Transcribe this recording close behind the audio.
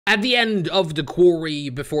At the end of the quarry,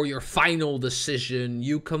 before your final decision,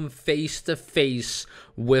 you come face to face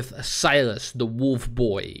with Silas, the wolf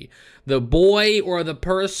boy. The boy or the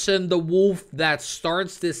person, the wolf that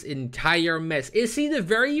starts this entire mess. Is he the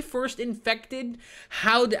very first infected?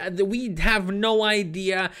 We have no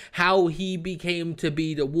idea how he became to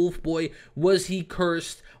be the wolf boy. Was he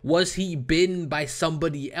cursed? Was he bitten by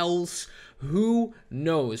somebody else? Who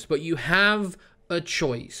knows? But you have a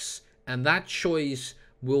choice, and that choice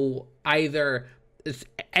will either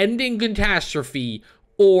ending catastrophe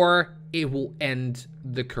or it will end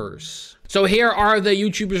the curse. So here are the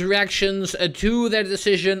YouTubers' reactions to their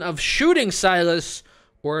decision of shooting Silas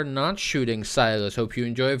or not shooting Silas. Hope you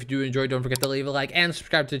enjoy. If you do enjoy, don't forget to leave a like and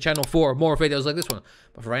subscribe to the channel for more videos like this one.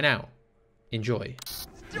 But for right now, enjoy.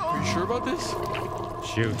 Are you sure about this?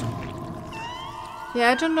 Shoot.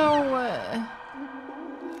 Yeah, I don't know.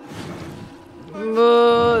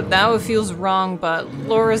 Now it feels wrong, but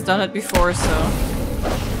Laura's done it before, so.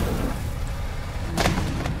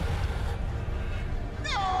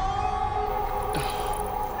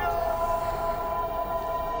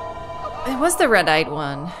 It was the red-eyed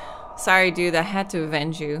one. Sorry, dude, I had to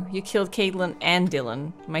avenge you. You killed Caitlin and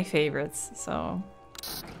Dylan, my favorites, so.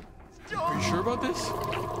 Are you sure about this?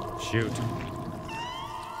 Shoot.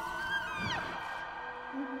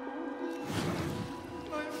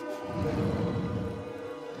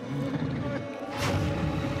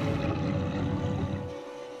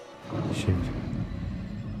 Shoot.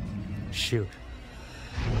 Shoot.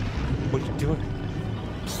 What are you doing?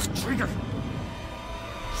 Pull the trigger!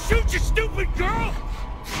 Shoot, you stupid girl!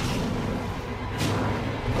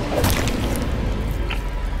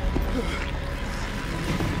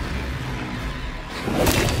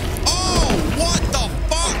 Oh, what the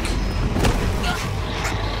fuck?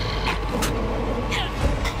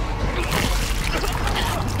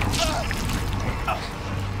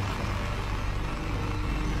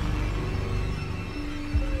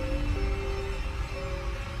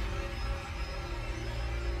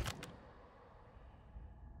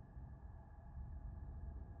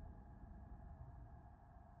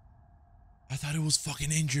 I thought it was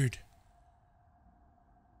fucking injured.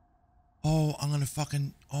 Oh, I'm gonna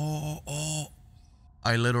fucking... Oh.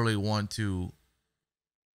 I literally want to...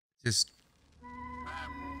 just...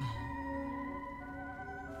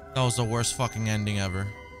 That was the worst fucking ending ever.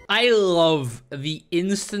 I love the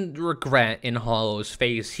instant regret in Hollow's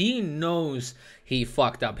face. He knows he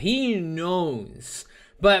fucked up. He knows.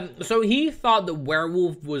 But, so he thought the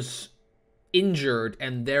werewolf was injured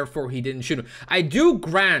and therefore he didn't shoot him. I do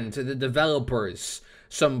grant the developers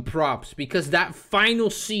some props because that final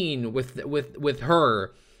scene with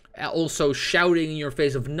her also shouting in your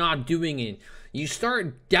face of not doing it, you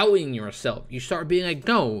start doubting yourself. You start being like,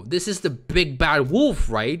 no, this is the big bad wolf,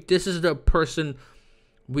 right? This is the person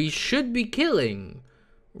we should be killing,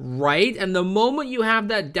 right? And the moment you have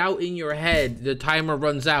that doubt in your head, the timer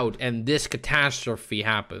runs out and this catastrophe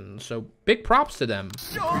happens. So big props to them.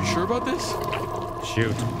 Are you sure about this?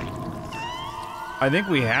 Shoot. I think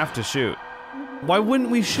we have to shoot. Why wouldn't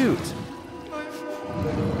we shoot?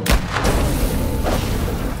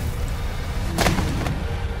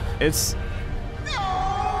 It's...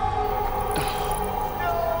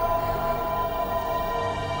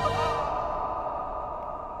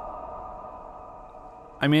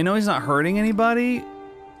 I mean, I know he's not hurting anybody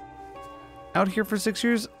out here for 6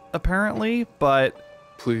 years, apparently, but...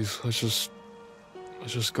 Please, let's just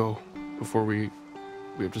go before we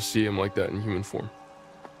have to see him like that in human form.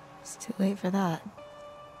 It's too late for that.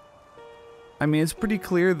 I mean, it's pretty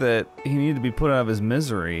clear that he needed to be put out of his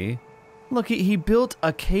misery. Look, he built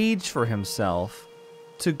a cage for himself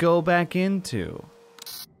to go back into.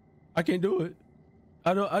 I can't do it.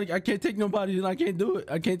 I can't take nobody, and I can't do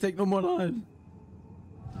it. I can't take no more lives.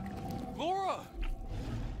 Laura!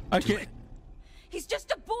 I can't. He's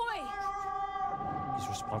just a boy! He's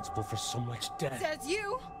responsible for so much death. Says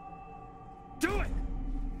you! Do it!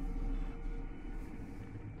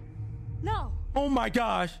 No! Oh my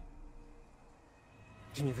gosh!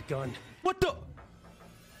 Give me the gun. What the?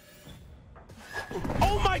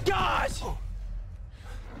 Oh my gosh!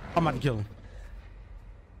 I'm about to kill him.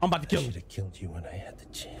 I'm about to kill I him. should have killed you when I had the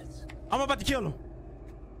chance. I'm about to kill him.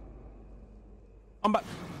 I'm about...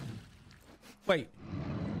 Wait.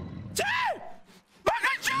 Jay!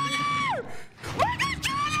 Michael Jr! Michael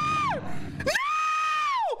Jr! No!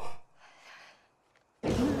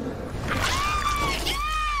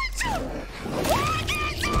 Yes! Michael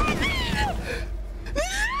Jr! No!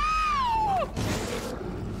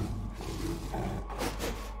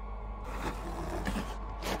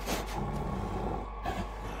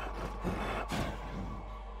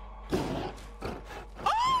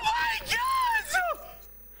 Oh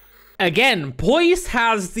Again, Poist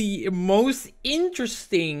has the most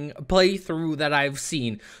interesting playthrough that I've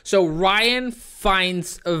seen. So Ryan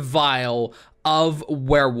finds a vial of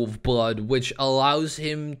werewolf blood, which allows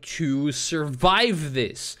him to survive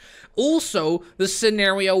this. Also, the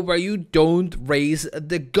scenario where you don't raise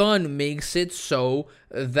the gun makes it so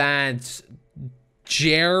that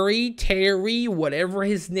Terry, whatever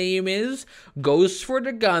his name is, goes for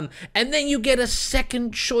the gun, and then you get a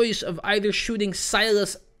second choice of either shooting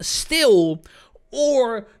Silas still,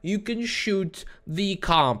 or you can shoot the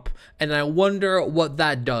cop, and I wonder what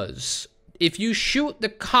that does. If you shoot the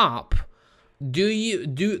cop,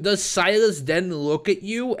 does Silas then look at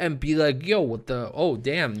you and be like, yo, what the, oh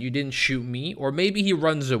damn, you didn't shoot me? Or maybe he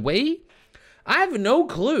runs away? I have no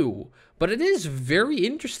clue. But it is very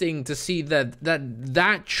interesting to see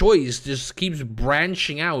that choice just keeps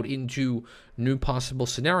branching out into new possible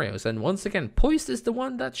scenarios. And once again, Poist is the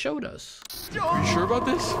one that showed us. Are you sure about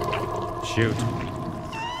this? Shoot.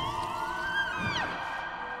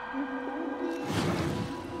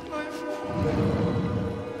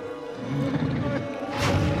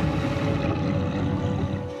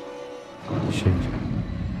 Shoot.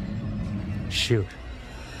 Shoot.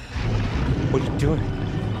 What are you doing?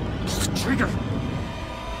 Pull the trigger!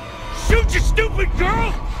 Shoot, you stupid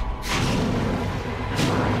girl!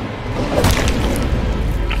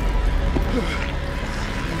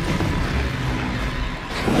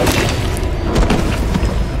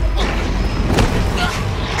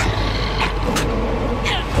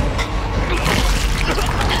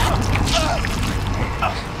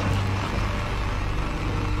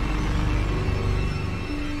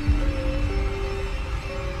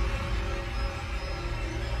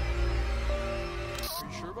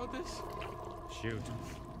 Shoot.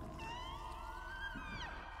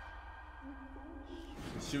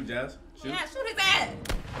 Shoot, Jazz. Shoot. Yeah, shoot his ass.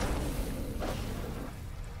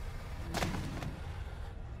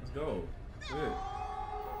 Let's go. Good.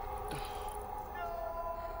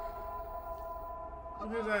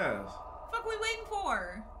 Shoot his ass. Fuck we waiting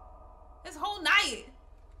for? This whole night.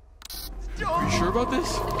 Are you sure about this?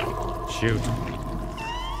 Shoot.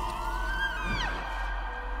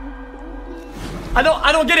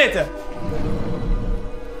 I don't get it.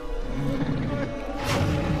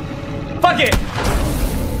 Fuck it!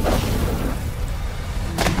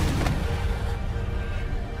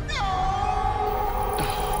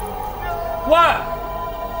 What?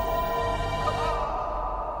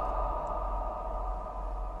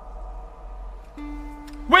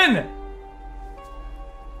 When?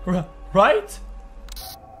 Right?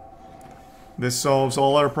 This solves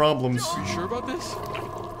all our problems. Are you sure about this?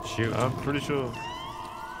 Shoot. I'm pretty sure.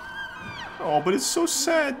 Oh, but it's so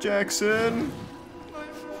sad, Jackson.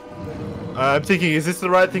 I'm thinking, is this the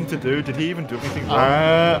right thing to do? Did he even do anything wrong?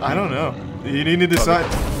 I don't know. You need to decide.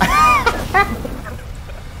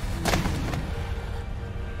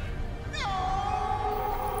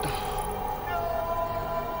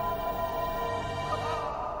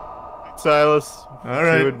 Silas. All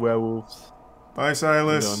right. Good werewolves. Bye,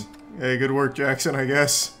 Silas. Hey, good work, Jackson, I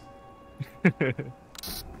guess. Are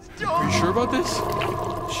you sure about this?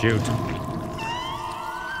 Shoot.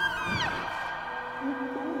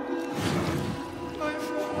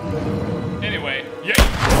 Anyway, yeah.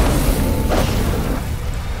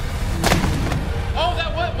 Oh,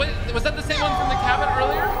 that was that the same one from the cabin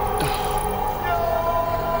earlier?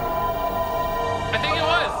 I think it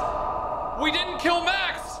was. We didn't kill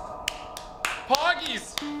Max.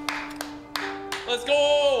 Poggies. Let's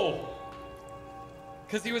go.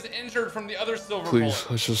 Because he was injured from the other silver Please,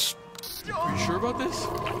 bullet. let's just... Are you sure about this?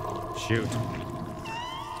 Shoot.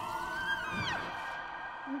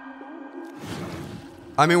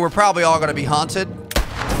 I mean, we're probably all gonna be haunted,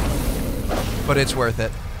 but it's worth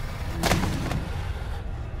it.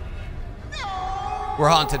 We're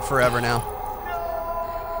haunted forever now.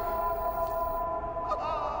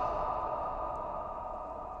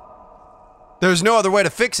 There's no other way to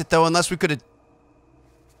fix it, though, unless we could have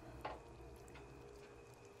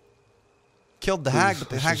killed the hag, but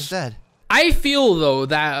the hag's dead. I feel, though,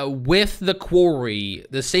 that with the Quarry,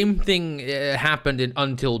 the same thing happened in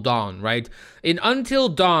Until Dawn, right? In Until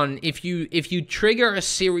Dawn, if you trigger a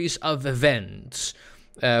series of events,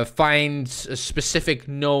 find specific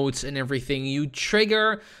notes and everything, you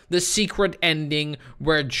trigger the secret ending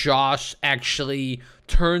where Josh actually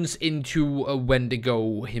turns into a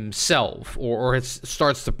Wendigo himself, or it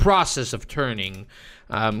starts the process of turning,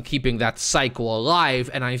 keeping that cycle alive.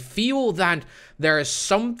 And I feel that there is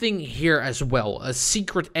something here as well, a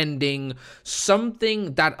secret ending,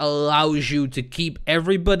 something that allows you to keep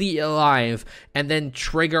everybody alive and then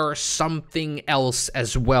trigger something else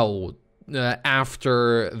as well.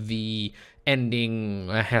 after the ending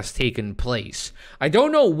has taken place. I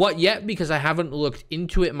don't know what yet because I haven't looked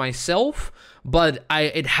into it myself, but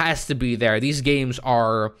it has to be there. These games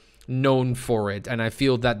are known for it, and I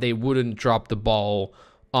feel that they wouldn't drop the ball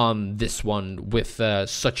on this one with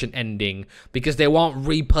such an ending, because they want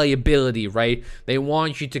replayability, right? They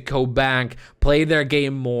want you to go back, play their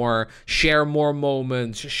game more, share more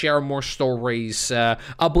moments, share more stories,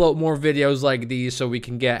 upload more videos like these so we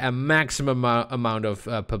can get a maximum amount of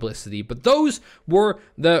publicity. But those were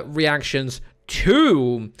the reactions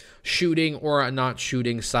to shooting or not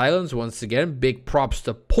shooting Silence. Once again, big props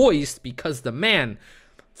to Poised, because the man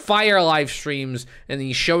fire live streams and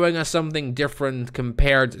he's showing us something different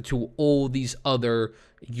compared to all these other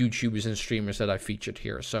YouTubers and streamers that I featured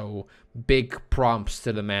here. So big props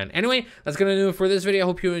to the man. Anyway, that's gonna do it for this video. I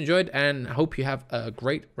hope you enjoyed and I hope you have a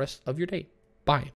great rest of your day. Bye.